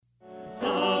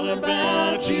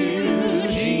about you,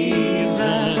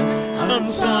 Jesus. I'm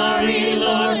sorry,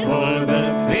 Lord, for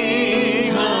the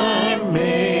thing I've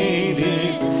made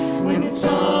it. When it's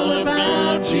all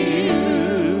about you,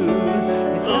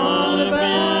 it's all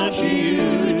about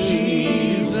you,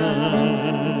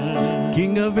 Jesus.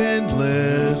 King of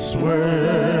endless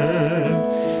worth,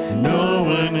 no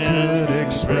one could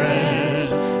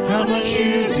express how much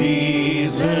you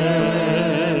deserve.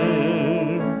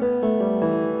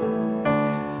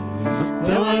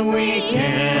 Though I'm weak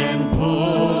and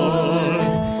poor,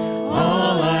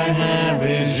 all I have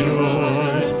is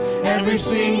yours, every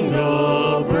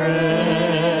single breath.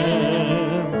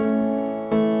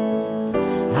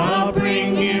 I'll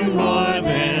bring you more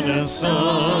than a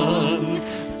song,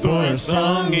 for a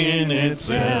song in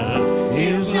itself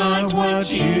is not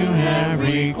what you have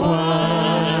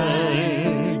required.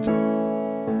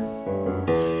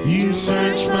 You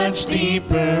search much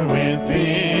deeper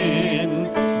within,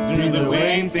 through the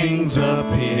way things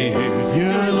appear.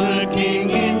 You're looking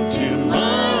into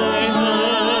my heart.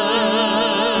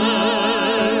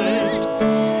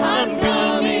 I'm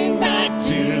coming back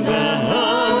to the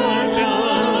heart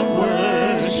of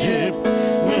worship,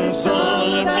 when it's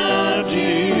all about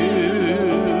you.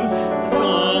 It's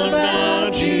all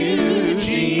about you,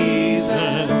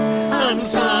 Jesus. I'm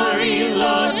sorry,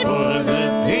 Lord, for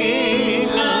the thing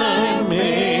I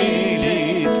made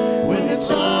it. When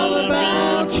it's all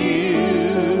about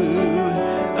you,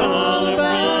 all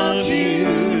about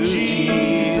you,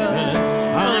 Jesus.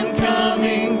 I'm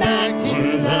coming back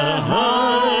to the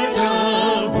heart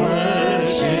of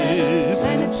worship,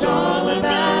 and it's all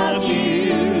about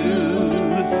you.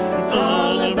 It's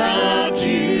all about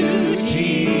you,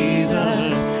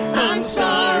 Jesus. I'm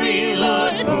sorry,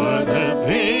 Lord, for the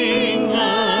thing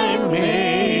I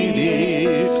made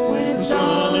it. When it's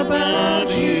all about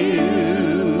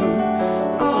you,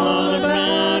 all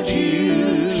about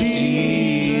you,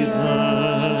 Jesus.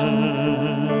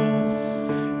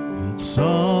 It's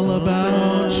all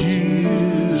about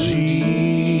you,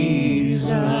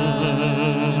 Jesus.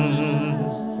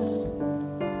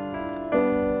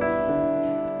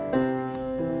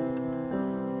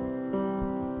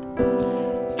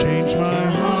 Change my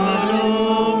heart,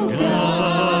 oh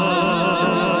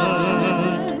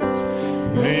God,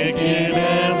 make it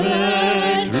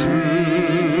ever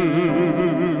true.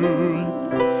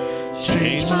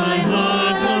 Change my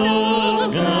heart,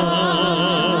 oh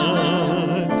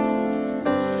God,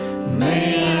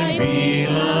 may I be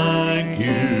like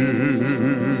you.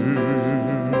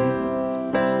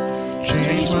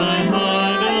 Change my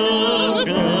heart, oh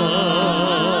God,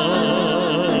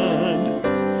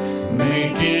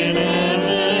 make it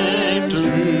ever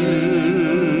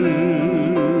true.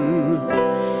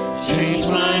 Change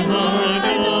my heart,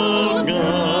 oh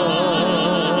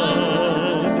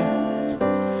God,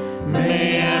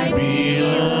 may I be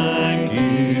like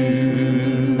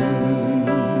you.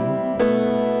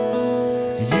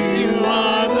 You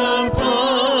are the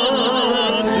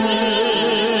potter,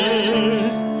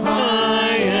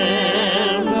 I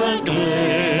am the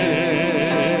clay.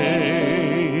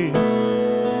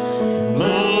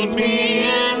 Mold me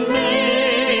and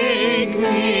make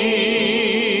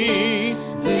me,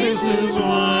 this is what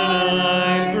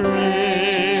I pray.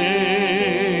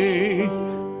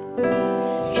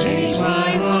 Change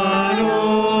my heart,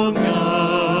 oh God,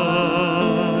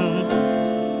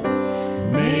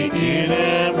 make it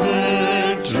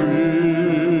ever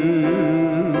true.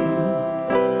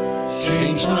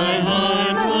 Change my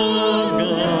heart, oh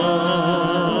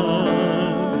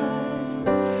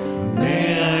God,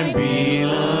 may I be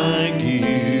like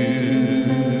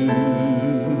you.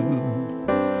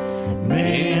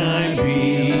 May I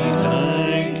be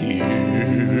like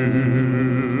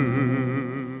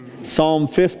you. Psalm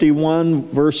 51,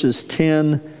 verses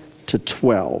 10 to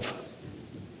 12.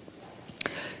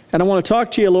 And I want to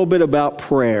talk to you a little bit about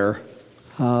prayer.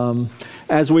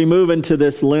 As we move into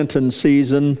this Lenten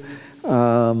season,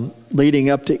 leading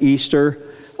up to Easter,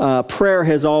 prayer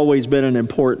has always been an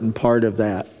important part of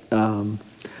that.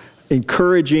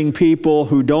 Encouraging people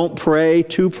who don't pray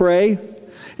to pray,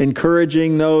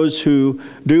 encouraging those who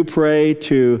do pray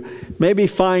to maybe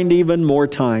find even more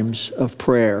times of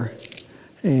prayer,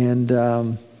 and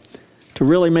to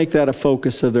really make that a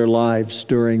focus of their lives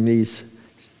during these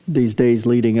days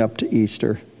leading up to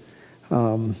Easter.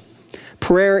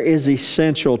 Prayer is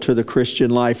essential to the Christian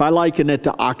life. I liken it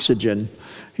to oxygen.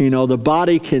 You know, the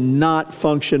body cannot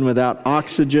function without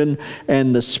oxygen,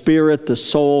 and the spirit, the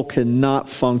soul, cannot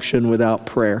function without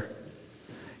prayer.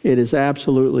 It is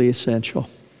absolutely essential.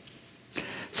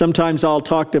 Sometimes I'll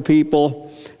talk to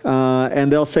people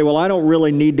and they'll say, well, I don't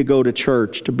really need to go to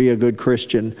church to be a good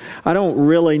Christian. I don't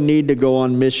really need to go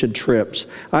on mission trips.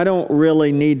 I don't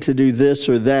really need to do this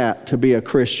or that to be a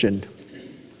Christian.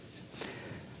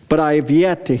 But I have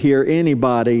yet to hear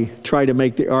anybody try to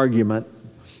make the argument,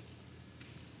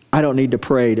 I don't need to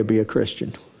pray to be a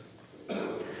Christian.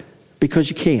 Because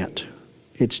you can't.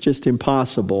 It's just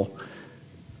impossible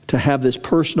to have this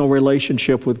personal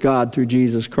relationship with God through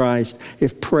Jesus Christ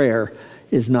if prayer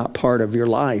is not part of your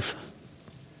life.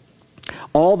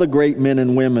 All the great men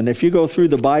and women, if you go through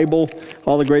the Bible,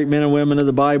 all the great men and women of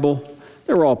the Bible,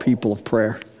 they were all people of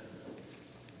prayer.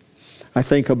 I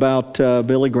think about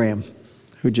Billy Graham,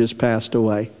 who just passed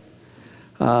away.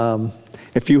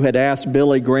 If you had asked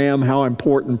Billy Graham how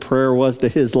important prayer was to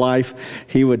his life,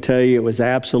 he would tell you it was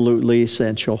absolutely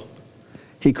essential.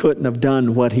 He couldn't have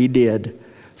done what he did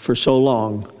for so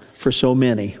long, for so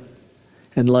many,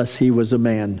 unless he was a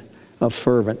man of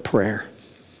fervent prayer.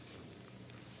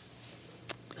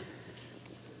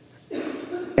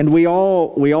 And we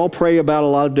all pray about a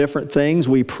lot of different things.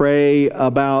 We pray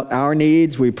about our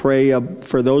needs. We pray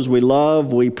for those we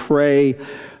love. We pray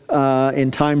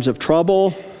in times of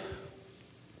trouble.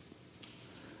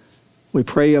 We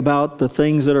pray about the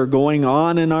things that are going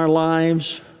on in our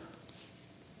lives.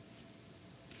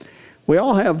 We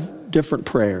all have different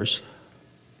prayers.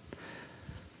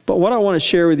 But what I want to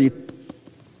share with you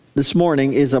this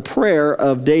morning is a prayer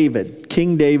of David,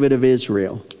 King David of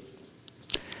Israel.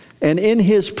 And in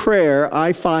his prayer,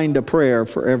 I find a prayer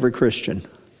for every Christian.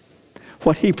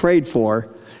 What he prayed for,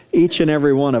 each and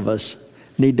every one of us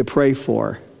need to pray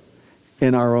for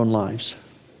in our own lives.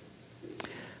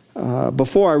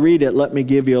 Before I read it, let me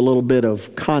give you a little bit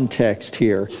of context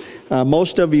here.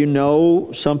 Most of you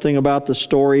know something about the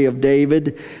story of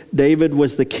David. David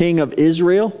was the king of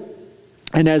Israel.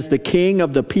 And as the king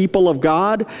of the people of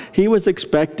God, he was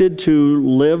expected to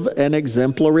live an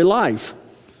exemplary life,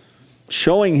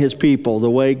 showing his people the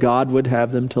way God would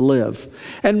have them to live.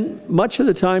 And much of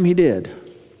the time he did.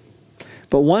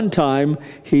 But one time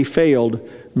he failed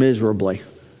miserably.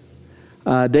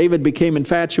 David became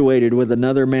infatuated with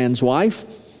another man's wife.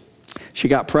 She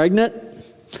got pregnant,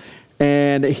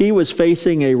 and he was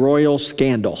facing a royal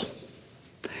scandal.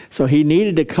 So he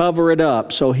needed to cover it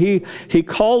up. So he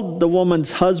called the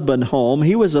woman's husband home.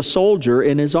 He was a soldier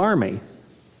in his army.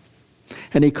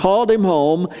 And he called him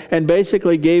home and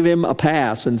basically gave him a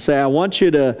pass and said, I want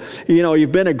you to,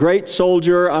 you've been a great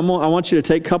soldier. I want you to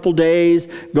take a couple days,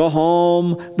 go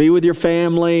home, be with your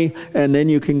family, and then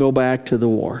you can go back to the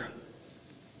war.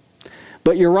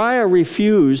 But Uriah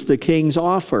refused the king's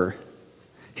offer.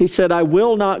 He said, I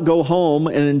will not go home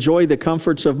and enjoy the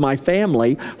comforts of my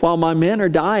family while my men are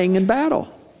dying in battle.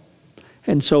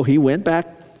 And so he went back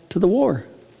to the war.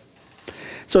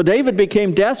 So David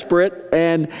became desperate,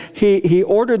 and he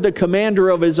ordered the commander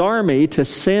of his army to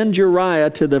send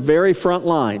Uriah to the very front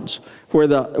lines where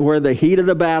the heat of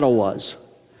the battle was,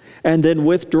 and then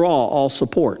withdraw all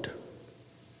support.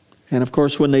 And of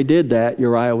course, when they did that,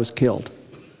 Uriah was killed.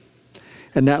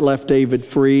 And that left David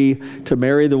free to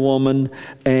marry the woman,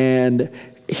 and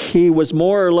he was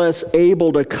more or less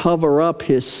able to cover up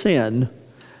his sin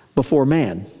before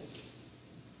man.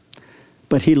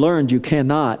 But he learned you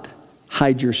cannot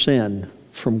hide your sin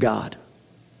from God.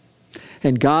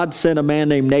 And God sent a man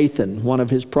named Nathan, one of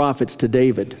his prophets, to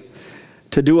David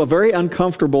to do a very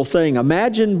uncomfortable thing.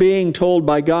 Imagine being told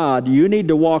by God, you need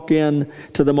to walk in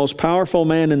to the most powerful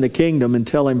man in the kingdom and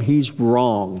tell him he's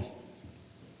wrong,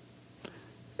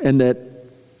 and that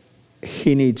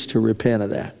he needs to repent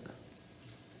of that.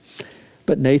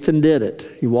 But Nathan did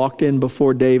it. He walked in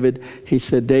before David. He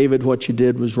said, David, what you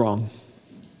did was wrong.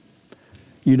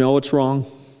 You know it's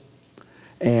wrong.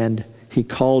 And he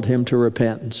called him to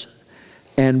repentance.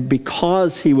 And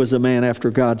because he was a man after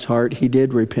God's heart, he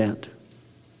did repent.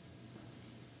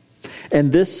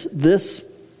 And this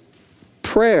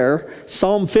prayer,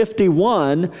 Psalm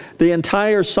 51, the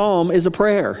entire psalm is a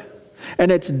prayer.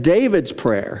 And it's David's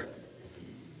prayer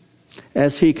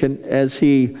as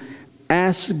he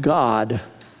asks God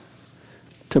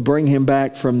to bring him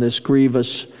back from this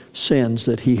grievous sins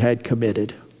that he had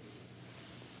committed.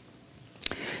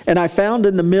 And I found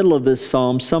in the middle of this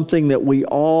psalm something that we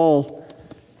all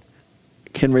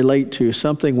can relate to,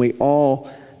 something we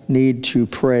all need to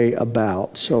pray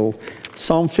about. So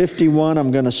Psalm 51,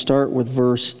 I'm going to start with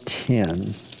verse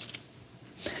 10.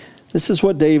 This is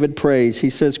what David prays. He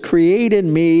says, create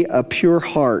in me a pure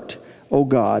heart, O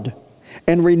God,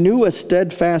 and renew a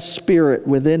steadfast spirit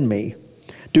within me.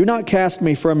 Do not cast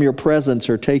me from your presence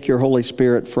or take your Holy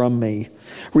Spirit from me.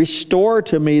 Restore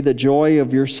to me the joy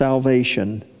of your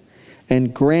salvation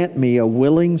and grant me a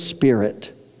willing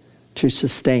spirit to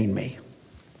sustain me.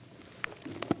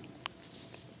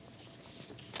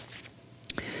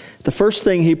 The first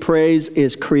thing he prays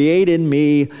is, create in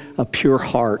me a pure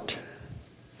heart.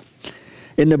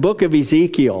 In the book of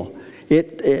Ezekiel,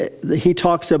 he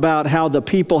talks about how the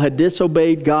people had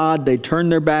disobeyed God, they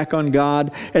turned their back on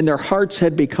God, and their hearts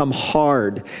had become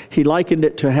hard. He likened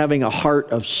it to having a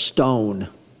heart of stone.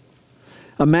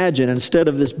 Imagine, instead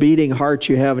of this beating heart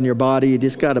you have in your body, you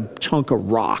just got a chunk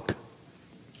of rock.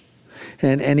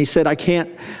 And he said,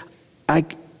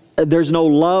 there's no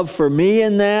love for me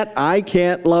in that. I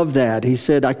can't love that. He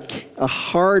said, a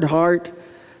hard heart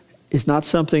is not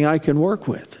something I can work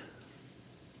with.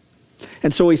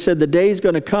 And so he said, the day's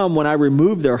going to come when I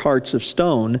remove their hearts of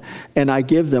stone and I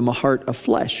give them a heart of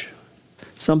flesh.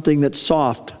 Something that's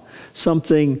soft.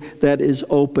 Something that is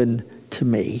open to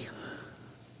me.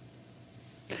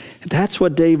 That's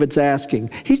what David's asking.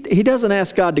 He doesn't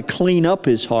ask God to clean up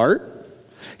his heart.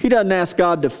 He doesn't ask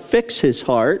God to fix his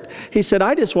heart. He said,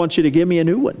 I just want you to give me a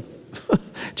new one.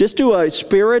 Just do a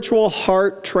spiritual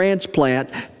heart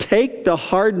transplant. Take the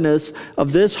hardness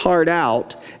of this heart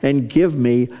out and give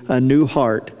me a new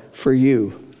heart for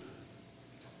you.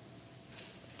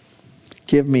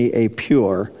 Give me a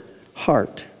pure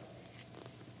heart.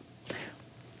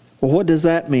 Well, what does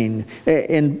that mean?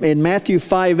 In Matthew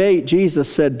 5:8,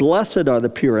 Jesus said, blessed are the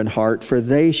pure in heart, for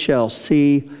they shall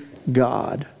see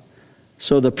God.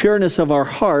 So the pureness of our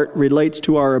heart relates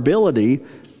to our ability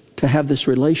to have this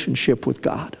relationship with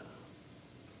God.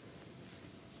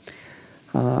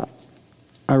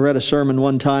 I read a sermon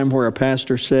one time where a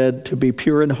pastor said, to be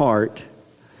pure in heart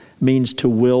means to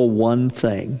will one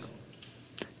thing,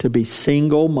 to be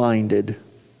single-minded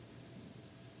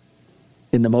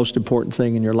in the most important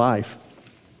thing in your life.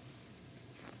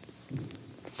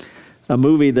 A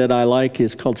movie that I like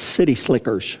is called City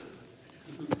Slickers.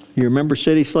 You remember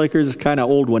City Slickers? It's kind of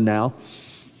old one now.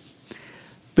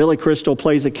 Billy Crystal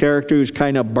plays a character who's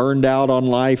kind of burned out on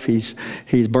life. He's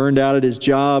burned out at his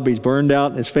job. He's burned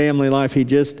out in his family life. He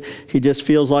just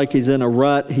feels like he's in a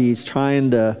rut. He's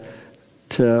trying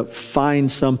to find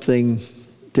something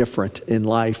different in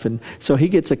life. And so he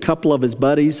gets a couple of his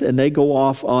buddies and they go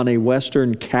off on a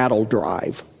western cattle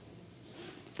drive,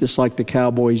 just like the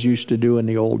cowboys used to do in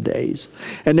the old days.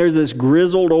 And there's this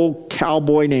grizzled old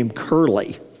cowboy named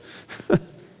Curly.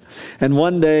 And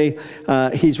one day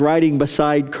he's riding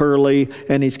beside Curly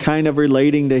and he's kind of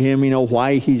relating to him,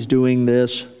 why he's doing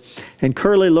this. And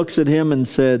Curly looks at him and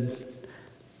said,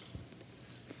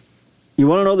 you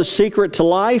want to know the secret to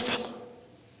life?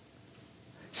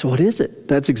 So what is it?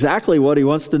 That's exactly what he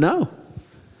wants to know.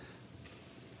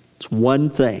 It's one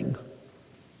thing.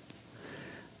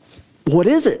 What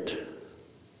is it?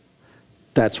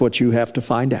 That's what you have to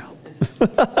find out.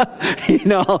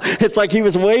 It's like he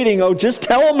was waiting. Oh, just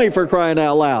tell me, for crying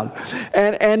out loud.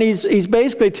 And he's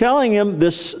basically telling him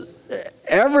this.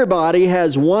 Everybody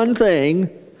has one thing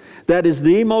that is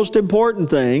the most important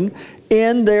thing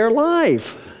in their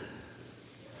life.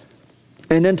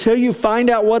 And until you find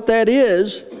out what that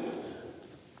is,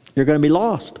 you're going to be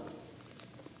lost.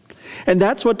 And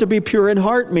that's what to be pure in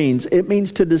heart means. It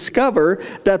means to discover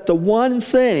that the one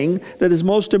thing that is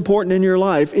most important in your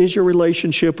life is your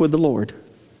relationship with the Lord.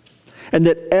 And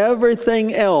that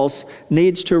everything else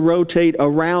needs to rotate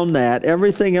around that.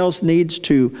 Everything else needs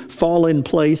to fall in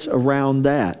place around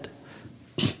that.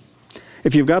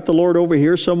 If you've got the Lord over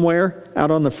here somewhere,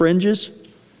 out on the fringes,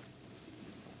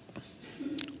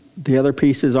 the other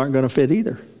pieces aren't going to fit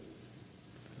either.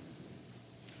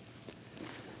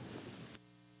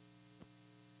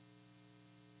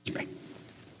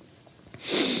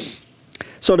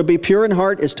 So to be pure in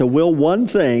heart is to will one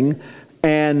thing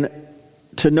and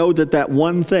to know that that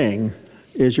one thing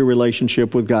is your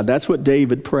relationship with God. That's what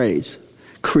David prays.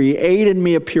 Create in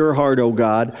me a pure heart, O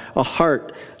God, a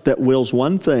heart that wills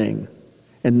one thing,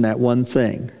 and that one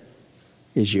thing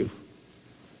is you.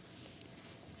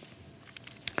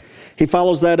 He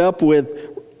follows that up with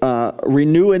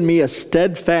renew in me a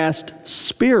steadfast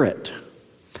spirit.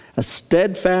 A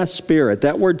steadfast spirit.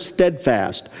 That word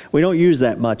steadfast, we don't use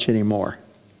that much anymore.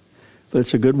 But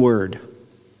it's a good word.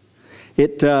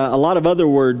 A lot of other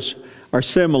words are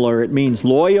similar. It means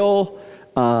loyal,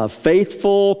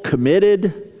 faithful,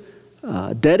 committed,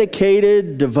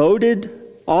 dedicated, devoted.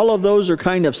 All of those are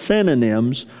kind of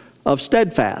synonyms of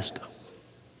steadfast.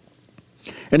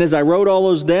 And as I wrote all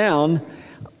those down,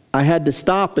 I had to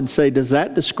stop and say, does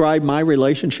that describe my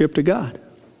relationship to God?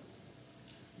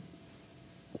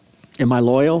 Am I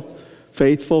loyal,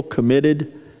 faithful,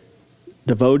 committed,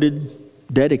 devoted,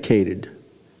 dedicated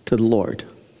to the Lord?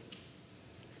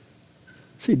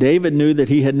 See, David knew that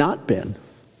he had not been.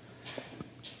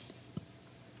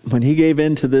 when he gave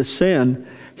in to this sin,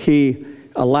 he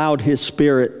allowed his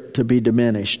spirit to be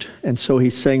diminished. And so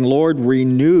he's saying, Lord,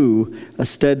 renew a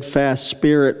steadfast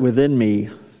spirit within me.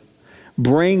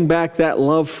 Bring back that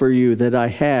love for you that I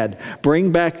had.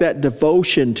 Bring back that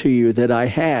devotion to you that I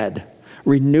had.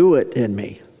 Renew it in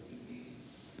me.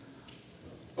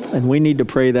 And we need to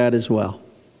pray that as well.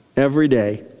 Every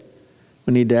day,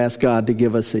 we need to ask God to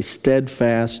give us a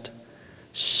steadfast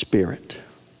spirit.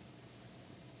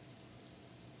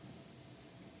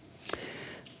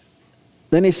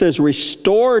 Then he says,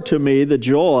 restore to me the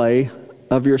joy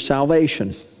of your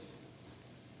salvation.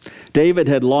 David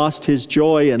had lost his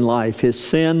joy in life. His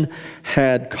sin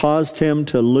had caused him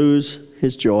to lose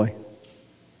his joy.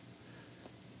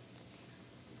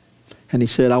 And he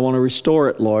said, I want to restore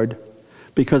it, Lord,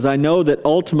 because I know that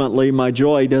ultimately my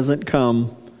joy doesn't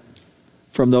come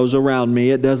from those around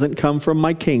me. It doesn't come from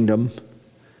my kingdom.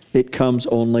 It comes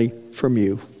only from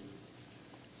you.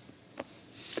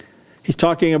 He's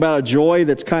talking about a joy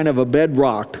that's kind of a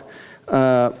bedrock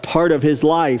part of his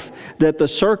life that the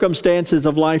circumstances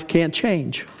of life can't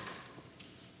change.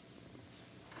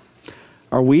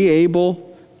 Are we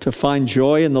able to find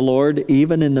joy in the Lord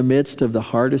even in the midst of the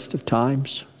hardest of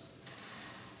times?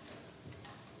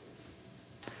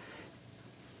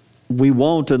 We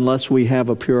won't unless we have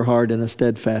a pure heart and a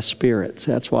steadfast spirit.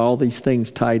 So that's why all these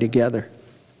things tie together.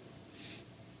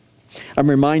 I'm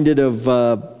reminded of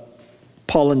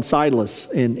Paul and Silas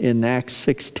in Acts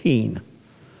 16.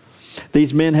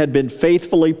 These men had been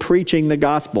faithfully preaching the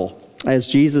gospel as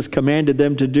Jesus commanded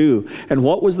them to do. And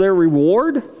what was their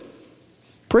reward?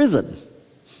 Prison.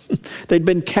 They'd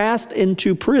been cast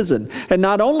into prison. And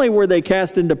not only were they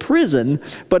cast into prison,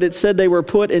 but it said they were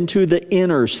put into the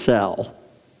inner cell.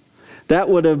 That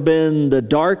would have been the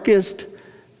darkest,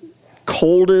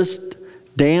 coldest,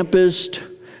 dampest,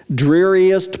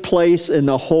 dreariest place in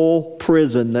the whole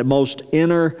prison, the most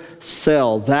inner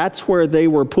cell. That's where they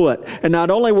were put. And not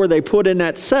only were they put in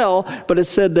that cell, but it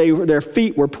said their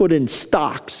feet were put in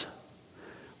stocks,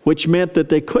 which meant that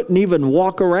they couldn't even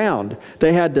walk around.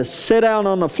 They had to sit down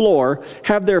on the floor,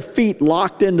 have their feet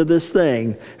locked into this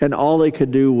thing, and all they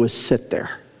could do was sit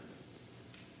there.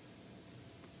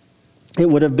 It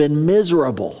would have been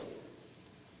miserable.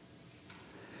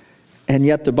 And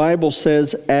yet the Bible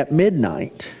says at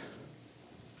midnight,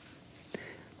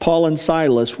 Paul and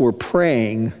Silas were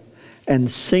praying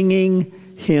and singing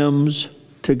hymns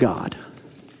to God.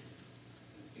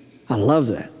 I love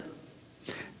that.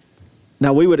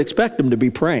 Now we would expect them to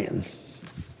be praying.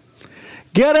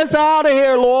 Get us out of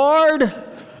here, Lord.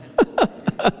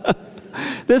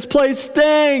 This place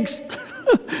stinks.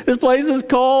 This place is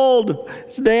cold.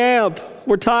 It's damp.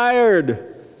 We're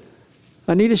tired.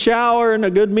 I need a shower and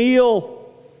a good meal.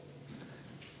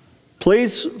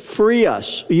 Please free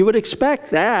us. You would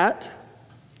expect that.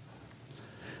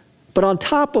 But on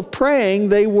top of praying,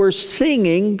 they were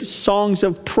singing songs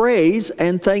of praise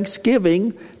and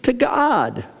thanksgiving to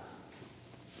God.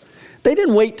 They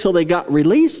didn't wait till they got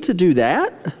released to do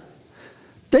that.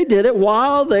 They did it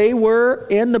while they were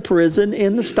in the prison,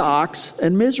 in the stocks,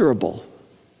 and miserable.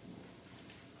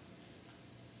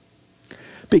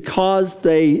 Because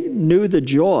they knew the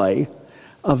joy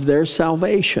of their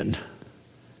salvation.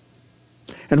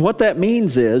 And what that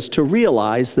means is to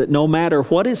realize that no matter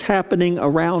what is happening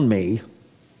around me,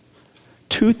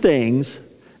 two things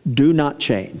do not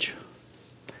change.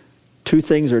 Two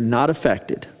things are not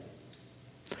affected.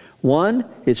 One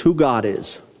is who God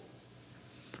is.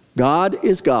 God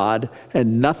is God,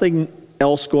 and nothing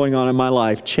else going on in my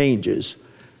life changes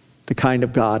the kind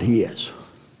of God He is.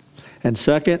 And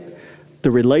second,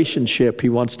 the relationship He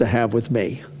wants to have with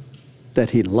me. That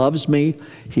He loves me,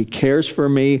 He cares for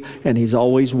me, and He's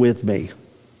always with me.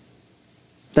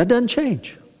 That doesn't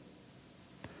change.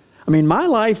 I mean, my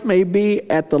life may be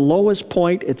at the lowest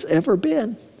point it's ever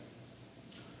been.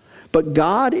 But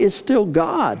God is still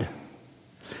God.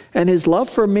 And His love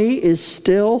for me is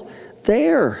still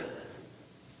there.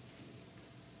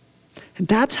 And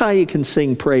that's how you can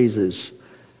sing praises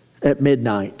at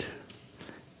midnight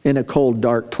in a cold,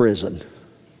 dark prison.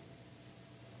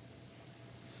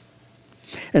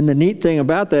 And the neat thing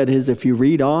about that is if you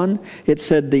read on, it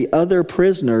said the other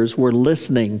prisoners were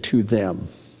listening to them.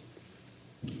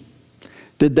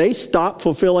 Did they stop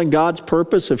fulfilling God's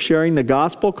purpose of sharing the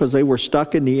gospel because they were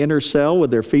stuck in the inner cell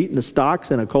with their feet in the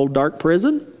stocks in a cold, dark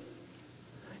prison?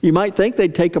 You might think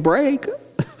they'd take a break.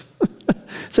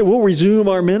 So we'll resume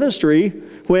our ministry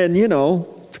when,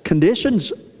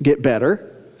 conditions get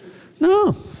better.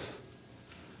 No.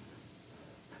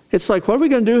 It's like, what are we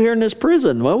going to do here in this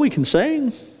prison? Well, we can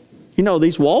sing.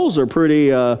 These walls are pretty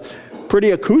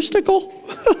acoustical.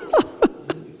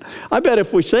 I bet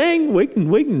if we sing, we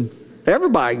can,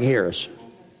 everybody can hear us.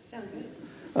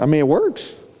 I mean, it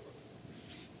works.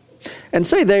 And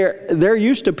say they're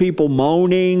used to people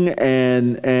moaning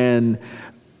and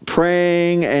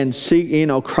praying and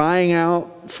crying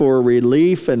out for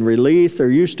relief and release. They're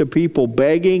used to people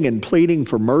begging and pleading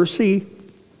for mercy.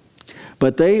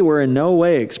 But they were in no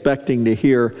way expecting to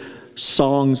hear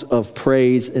songs of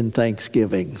praise and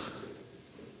thanksgiving.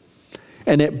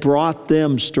 And it brought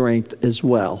them strength as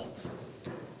well.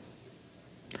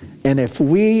 And if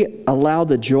we allow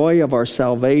the joy of our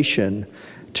salvation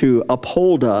to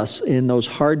uphold us in those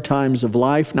hard times of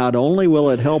life, not only will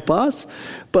it help us,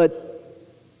 but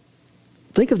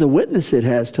think of the witness it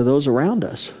has to those around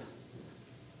us.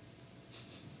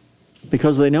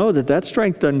 Because they know that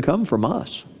strength doesn't come from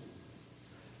us.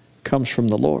 It comes from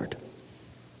the Lord.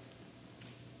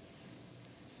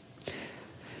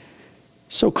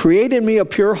 So create in me a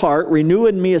pure heart, renew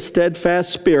in me a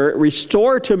steadfast spirit,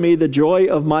 restore to me the joy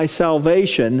of my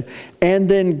salvation, and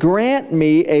then grant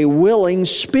me a willing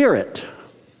spirit.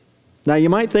 Now you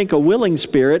might think a willing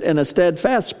spirit and a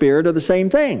steadfast spirit are the same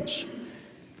things,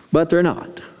 but they're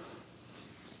not.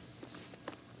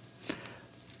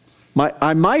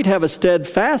 I might have a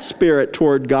steadfast spirit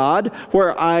toward God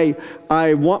where I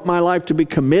want my life to be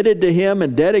committed to Him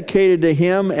and dedicated to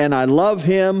Him, and I love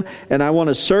Him and I want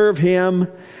to serve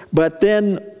Him. But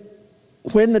then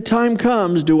when the time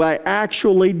comes, do I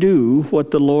actually do what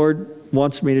the Lord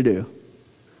wants me to do?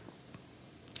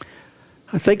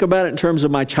 I think about it in terms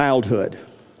of my childhood.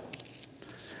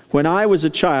 When I was a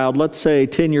child, let's say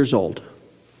 10 years old,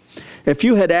 if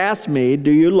you had asked me,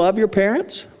 do you love your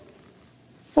parents?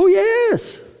 Oh,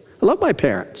 yes. I love my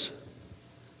parents.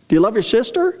 Do you love your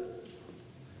sister?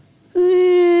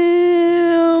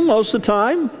 Most of the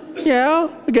time. Yeah,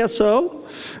 I guess so.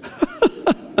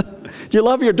 Do you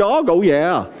love your dog? Oh,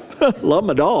 yeah. Love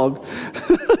my dog.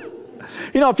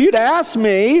 If you'd asked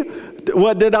me,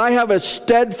 did I have a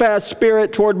steadfast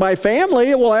spirit toward my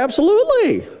family? Well,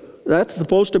 absolutely. That's the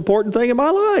most important thing in my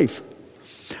life.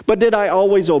 But did I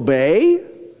always obey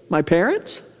my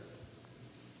parents?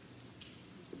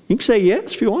 You can say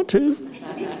yes if you want to.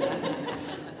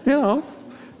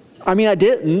 I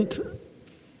didn't.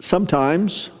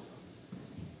 Sometimes.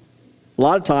 A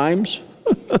lot of times.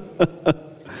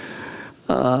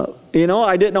 I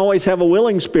didn't always have a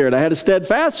willing spirit. I had a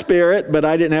steadfast spirit, but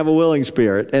I didn't have a willing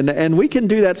spirit. And we can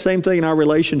do that same thing in our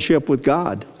relationship with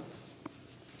God.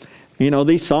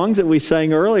 These songs that we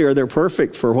sang earlier, they're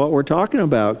perfect for what we're talking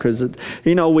about. Because,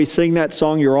 we sing that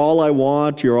song, You're All I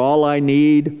Want, You're All I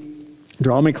Need.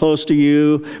 Draw me close to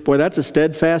you. Boy, that's a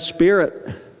steadfast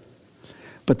spirit.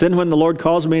 But then when the Lord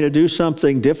calls me to do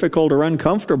something difficult or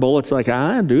uncomfortable, it's like,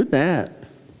 I do that.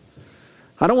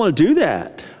 I don't want to do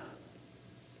that.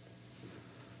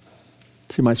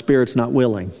 See, my spirit's not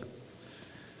willing.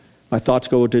 My thoughts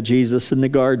go to Jesus in the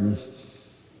garden.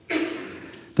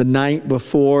 The night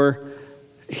before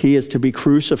He is to be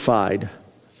crucified,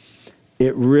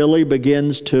 it really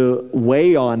begins to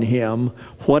weigh on Him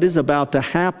what is about to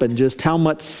happen, just how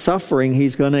much suffering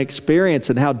He's going to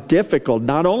experience and how difficult.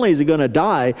 Not only is He going to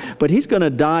die, but He's going to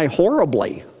die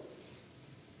horribly.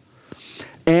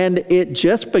 And it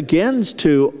just begins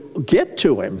to get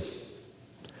to Him.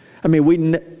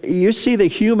 You see the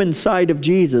human side of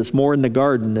Jesus more in the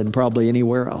garden than probably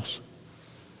anywhere else.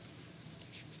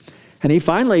 And He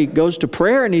finally goes to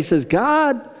prayer and He says,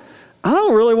 God, I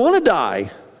don't really want to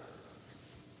die.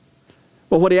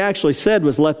 Well, what He actually said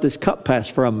was, let this cup pass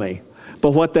from me.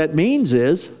 But what that means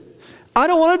is, I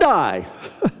don't want to die.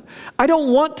 I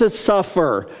don't want to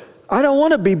suffer. I don't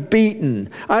want to be beaten.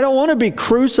 I don't want to be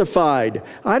crucified.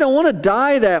 I don't want to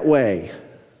die that way.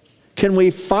 Can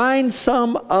we find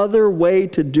some other way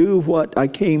to do what I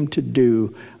came to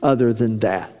do other than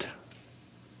that?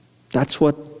 That's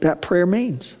what that prayer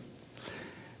means.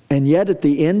 And yet at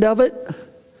the end of it,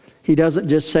 He doesn't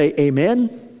just say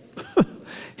amen.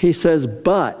 He says,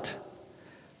 but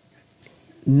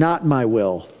not my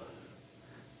will,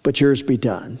 but yours be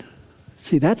done.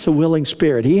 See, that's a willing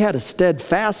spirit. He had a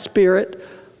steadfast spirit,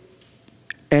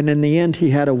 and in the end, he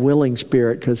had a willing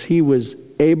spirit because he was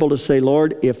able to say,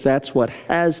 Lord, if that's what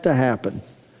has to happen,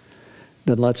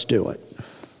 then let's do it.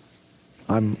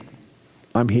 I'm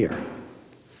here.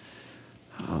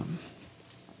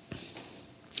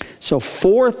 So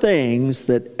 4 things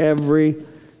that every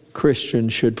Christian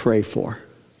should pray for.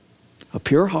 A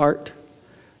pure heart,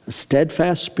 a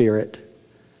steadfast spirit,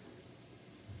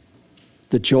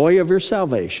 the joy of your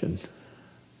salvation,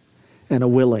 and a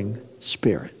willing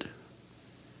spirit.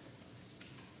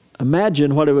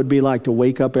 Imagine what it would be like to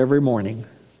wake up every morning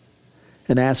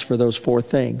and ask for those 4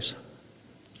 things.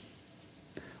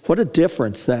 What a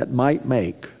difference that might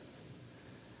make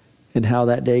in how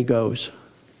that day goes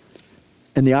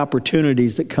and the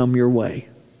opportunities that come your way.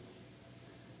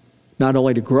 Not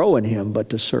only to grow in Him, but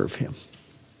to serve Him.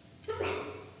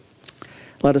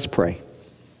 Let us pray.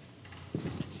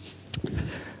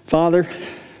 Father,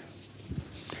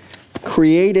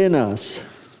 create in us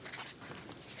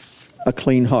a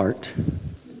clean heart,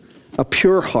 a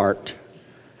pure heart.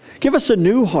 Give us a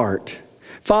new heart.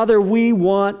 Father, we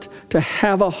want to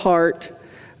have a heart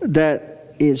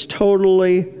that is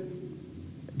totally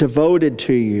devoted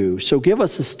to you. So give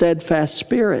us a steadfast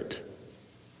spirit.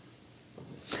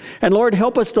 And Lord,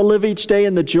 help us to live each day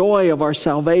in the joy of our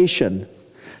salvation,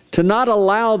 to not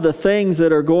allow the things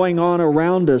that are going on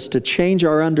around us to change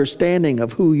our understanding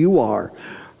of who you are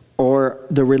or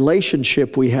the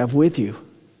relationship we have with you.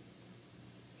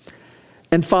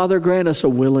 And Father, grant us a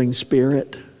willing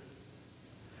spirit.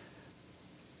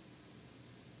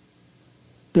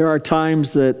 There are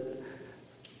times that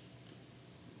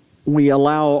we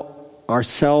allow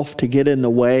ourselves to get in the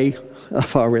way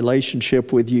of our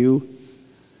relationship with you.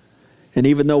 And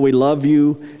even though we love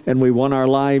you and we want our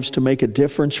lives to make a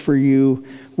difference for you,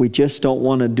 we just don't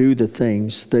want to do the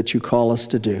things that you call us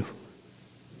to do.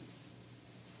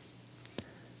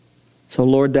 So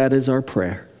Lord, that is our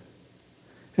prayer.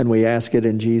 And we ask it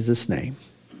in Jesus' name.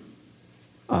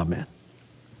 Amen.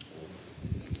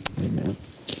 Amen.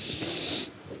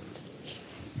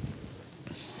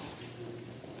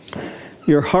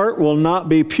 Your heart will not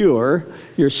be pure,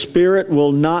 your spirit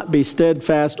will not be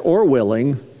steadfast or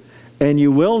willing, and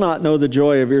you will not know the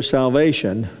joy of your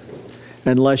salvation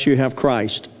unless you have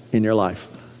Christ in your life.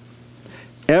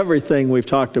 Everything we've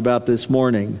talked about this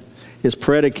morning is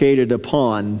predicated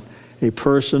upon a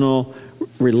personal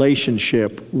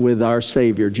relationship with our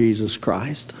Savior, Jesus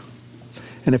Christ.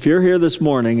 And if you're here this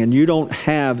morning and you don't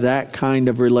have that kind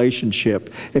of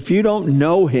relationship, if you don't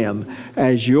know Him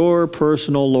as your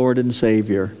personal Lord and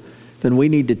Savior, then we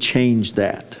need to change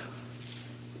that.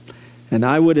 And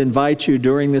I would invite you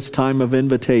during this time of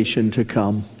invitation to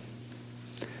come.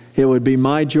 It would be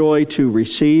my joy to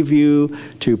receive you,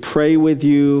 to pray with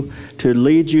you, to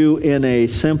lead you in a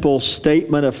simple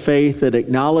statement of faith that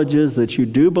acknowledges that you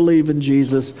do believe in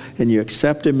Jesus and you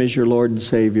accept Him as your Lord and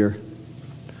Savior.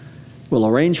 We'll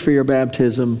arrange for your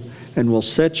baptism and we'll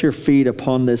set your feet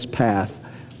upon this path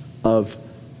of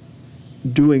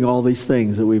doing all these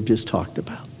things that we've just talked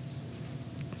about,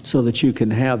 so that you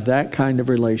can have that kind of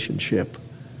relationship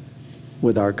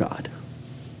with our God.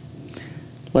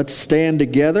 Let's stand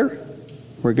together.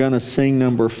 We're going to sing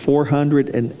number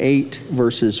 408,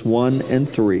 verses 1 and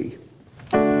 3.